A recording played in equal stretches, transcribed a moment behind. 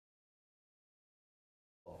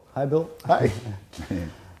Hi, Bill. Hi.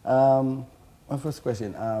 My first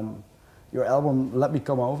question. Your album "Let Me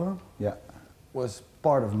Come Over" Yeah. was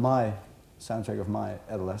part of my soundtrack of my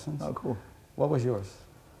adolescence. Oh, cool. What was yours?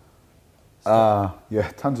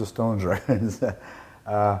 Yeah, tons of Stones records.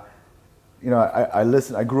 You know,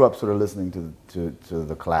 I grew up sort of listening to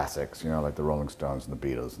the classics, you know, like the Rolling Stones and the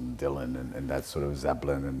Beatles and Dylan and that sort of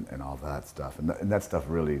Zeppelin and all that stuff. And that stuff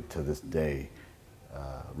really, to this day,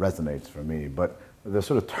 resonates for me. But the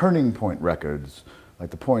sort of turning point records,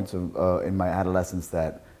 like the points of in my adolescence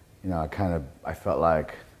that, you know, I felt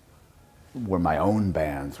like were my own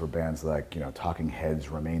bands, were bands like, you know, Talking Heads,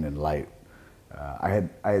 Remain in Light. I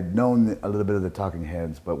had known a little bit of the Talking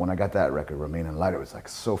Heads, but when I got that record, Remain in Light, it was like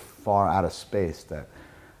so far out of space that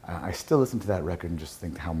I still listen to that record and just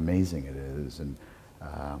think how amazing it is. And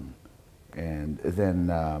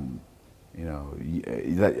then you know,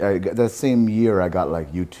 that same year I got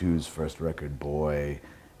like U2's first record, Boy,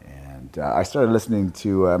 and I started listening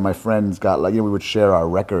to my friends got like, you know, we would share our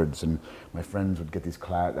records, and my friends would get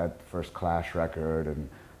that first Clash record, and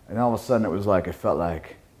all of a sudden it was like, it felt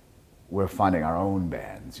like we're finding our own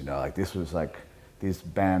bands, you know, like this was like, these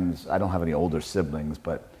bands, I don't have any older siblings,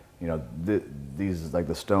 but, you know, these, like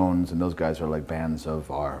the Stones and those guys are like bands of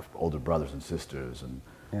our older brothers and sisters, and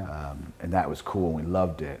and that was cool, and we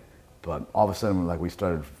loved it. But all of a sudden, like, we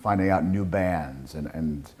started finding out new bands,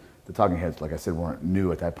 and the Talking Heads, like I said, weren't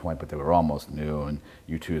new at that point, but they were almost new, and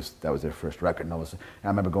U2's, that was their first record, and I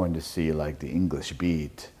remember going to see, like, the English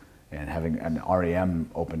Beat, and having an REM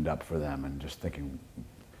opened up for them, and just thinking,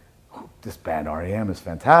 this band REM is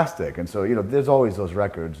fantastic. And so, you know, there's always those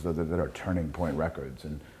records that are turning point records,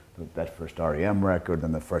 and that first REM record,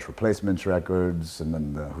 then the first Replacements records, and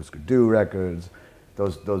then the Who's Could Do records.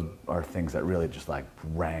 Those are things that really just like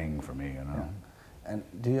rang for me, you know. Yeah. And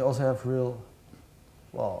do you also have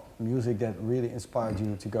music that really inspired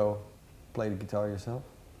you to go play the guitar yourself?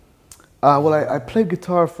 Well, I played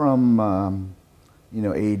guitar from, you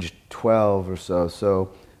know, age 12 or so. So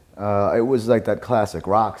it was like that classic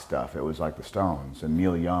rock stuff. It was like the Stones and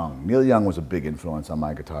Neil Young. Neil Young was a big influence on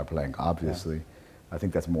my guitar playing, obviously. Yeah. I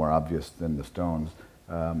think that's more obvious than the Stones.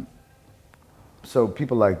 So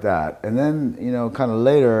people like that. And then, you know, kind of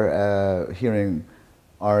later, hearing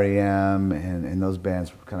REM and those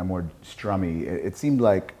bands kind of more strummy, it seemed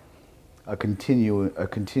like a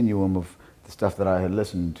continuum of the stuff that I had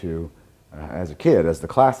listened to as a kid, as the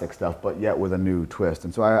classic stuff, but yet with a new twist.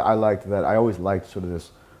 And so I liked that. I always liked sort of this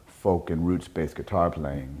folk and roots-based guitar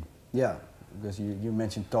playing. Yeah, because you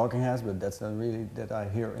mentioned Talking Heads, but that's not really that I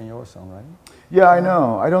hear in your song, right? Yeah, I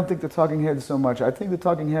know. I don't think the Talking Heads so much. I think the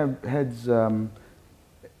Talking Heads, those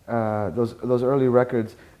early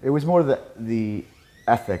records, it was more the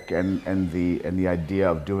ethic and the idea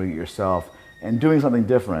of doing it yourself and doing something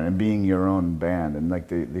different and being your own band, and like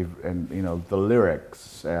and you know, the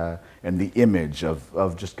lyrics and the image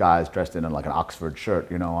of just guys dressed in like an Oxford shirt,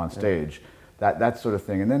 you know, on stage. Yeah. That sort of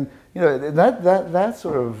thing. And then, you know, that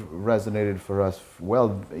sort of resonated for us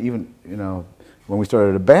well, even, you know, when we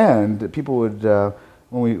started a band, people would,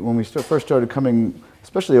 when we first started coming,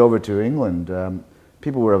 especially over to England,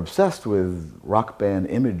 people were obsessed with rock band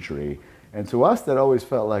imagery. And to us, that always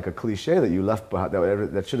felt like a cliche that you left behind,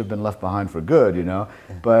 that should have been left behind for good, you know.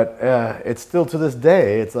 But it's still to this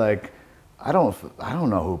day, it's like, I don't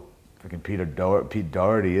know who freaking Pete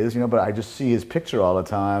Doherty is, you know, but I just see his picture all the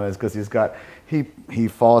time. It's because he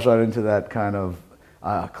falls right into that kind of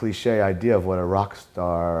cliche idea of what a rock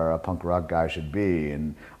star, a punk rock guy should be.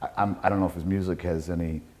 And I don't know if his music has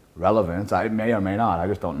any relevance. I may or may not. I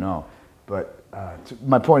just don't know. But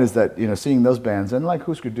my point is that, you know, seeing those bands and like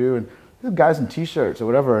Who's Could Do and the guys in T-shirts or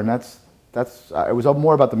whatever, and that's it was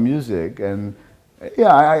more about the music. And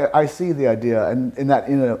yeah, I see the idea, and that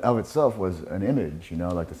in and of itself was an image, you know,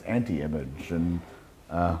 like this anti-image, and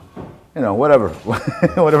you know, whatever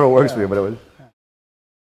works for you, but it was.